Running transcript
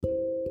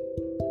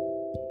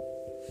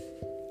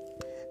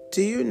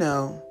Do you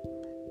know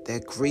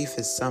that grief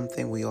is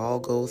something we all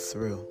go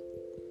through?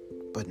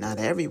 But not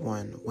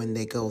everyone, when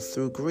they go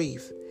through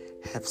grief,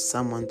 have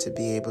someone to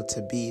be able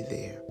to be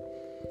there.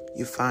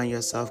 You find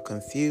yourself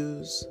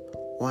confused,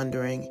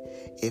 wondering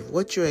if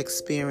what you're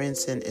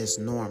experiencing is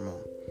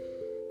normal.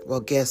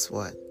 Well, guess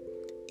what?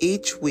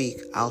 Each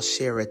week, I'll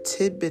share a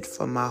tidbit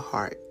from my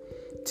heart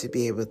to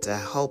be able to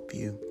help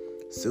you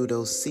through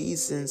those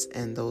seasons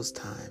and those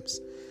times.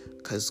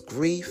 Because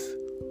grief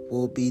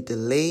will be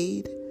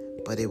delayed,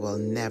 but it will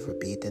never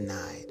be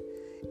denied.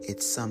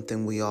 It's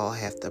something we all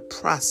have to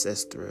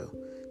process through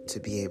to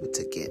be able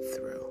to get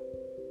through.